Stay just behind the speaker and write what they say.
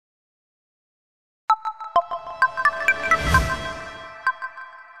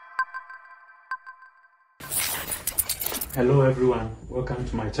Hello everyone, welcome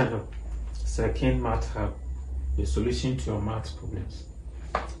to my channel, Second Math Hub, the solution to your math problems.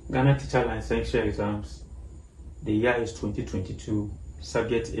 Ghana Teacher Licensure exams, the year is 2022,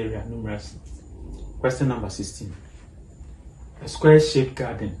 subject area numeracy. Question number 16. A square-shaped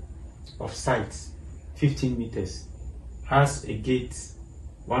garden of size 15 meters has a gate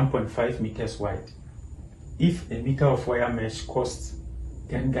 1.5 meters wide. If a meter of wire mesh costs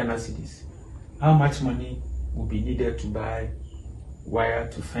 10 Ghana cedis, how much money will be needed to buy wire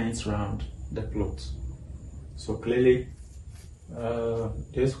to fence around the plot? So clearly,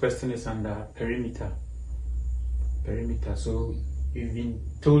 this question is under perimeter. So you've been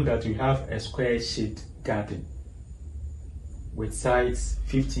told that you have a square-shaped garden with sides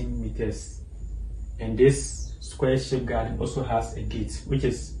 15 meters, and this square-shaped garden also has a gate which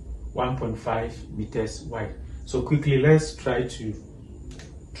is 1.5 meters wide. So quickly, let's try to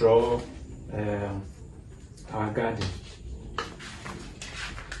draw our garden.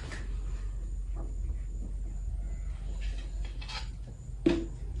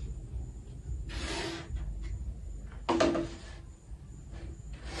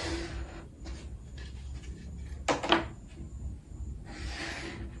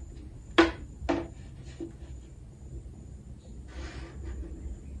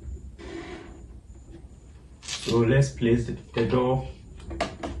 So let's place the door.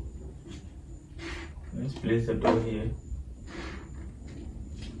 Let's place the door here.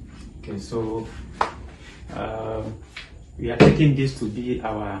 Okay, so we are taking this to be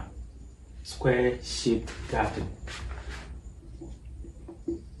our square-shaped garden.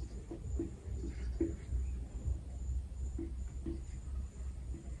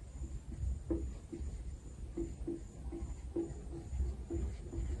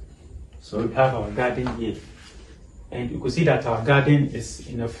 So we have our garden here, and you can see that our garden is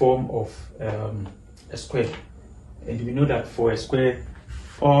in a form of a square, and we know that for a square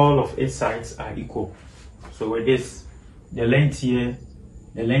all of its sides are equal. So with this, the length here,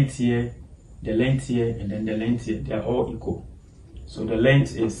 the length here, the length here, and then the length here, they are all equal. So the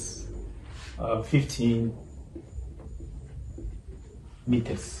length is 15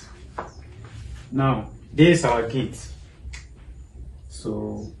 meters. Now this is our gate.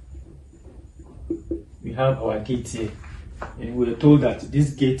 So we have our gate here, and we are told that this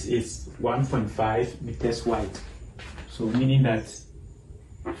gate is 1.5 meters wide. So meaning that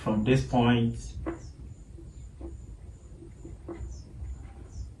from this point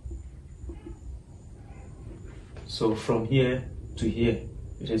from here to here,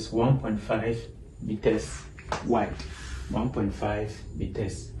 it is 1.5 meters wide. 1.5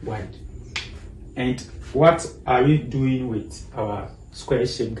 meters wide. And what are we doing with our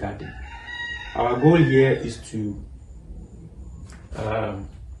square-shaped garden? Our goal here is to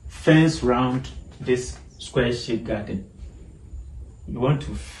fence round this square-shaped garden. We want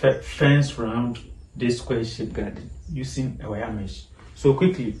to fence round this square-shaped garden using a wire mesh. So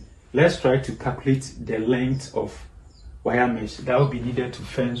quickly, let's try to calculate the length of wire mesh that will be needed to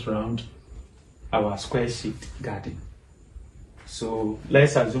fence round our square-shaped garden. So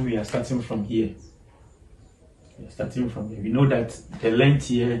let's assume we are starting from here. We know that the length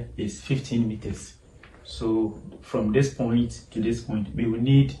here is 15 meters. So from this point to this point, we will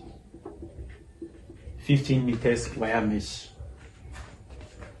need 15 meters wire mesh.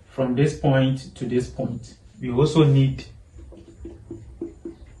 From this point to this point, we also need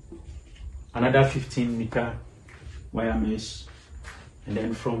another 15 meter wire mesh. And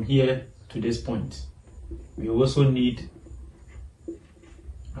then from here to this point, we also need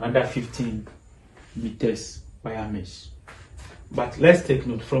another 15 meters wire mesh. But let's take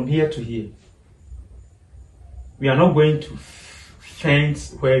note, from here to here, we are not going to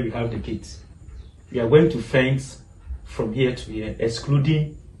fence where we have the gate. We are going to fence from here to here,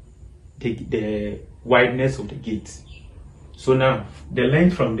 excluding the wideness of the gate. So now the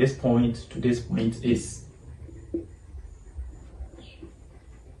length from this point to this point is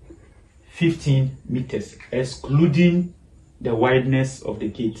 15 meters, excluding the wideness of the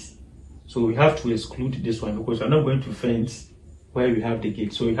gate. So we have to exclude this one because we're not going to fence where we have the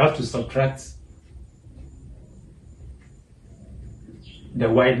gate. So we have to subtract the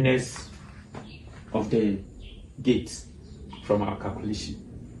wideness of the gate from our calculation.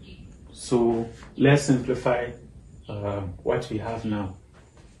 So let's simplify what we have now.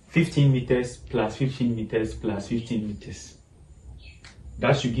 15 meters plus 15 meters plus 15 meters.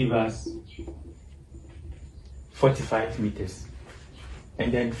 That should give us 45 meters.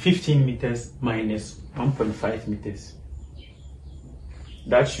 And then 15 meters minus 1.5 meters.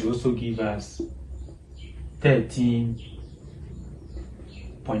 That should also give us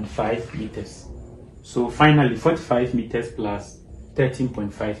 13.5 meters. So finally, 45 meters plus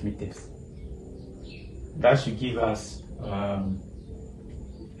 13.5 meters. That should give us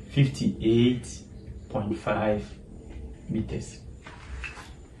 58.5 meters.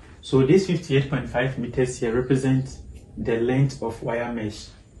 So this 58.5 meters here represents the length of wire mesh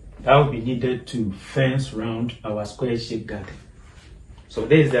that will be needed to fence around our square shaped garden. So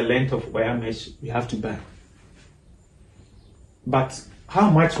there is the length of wire mesh we have to buy. But how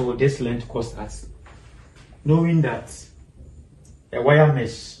much will this length cost us? Knowing that a wire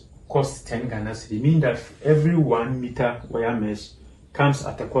mesh costs 10 Ghana cedis, meaning that every 1 meter wire mesh comes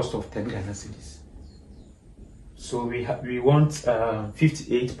at a cost of 10 Ghana cedis. So we want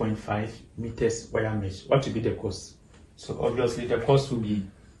 58.5 meters wire mesh. What will be the cost? So obviously the cost will be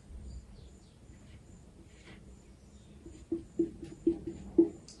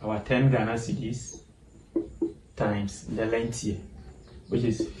our 10 Ghana cedis times the length here, which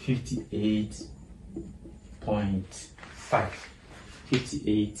is 58.5.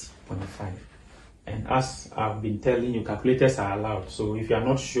 And as I've been telling you, calculators are allowed. So if you are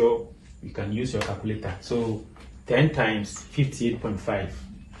not sure, you can use your calculator. So 10 times 58.5.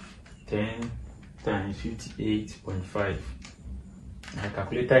 10 times 58.5. My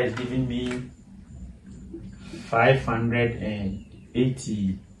calculator is giving me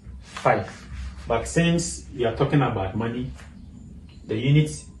 585. But since we are talking about money, the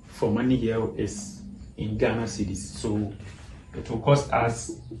unit for money here is in Ghana cedis. So it will cost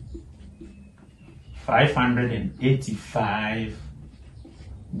us 585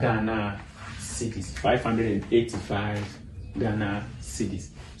 Ghana cedis. 585 Ghana cedis.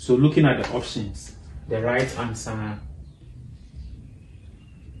 So looking at the options, the right answer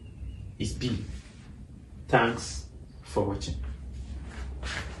is B. Thanks for watching.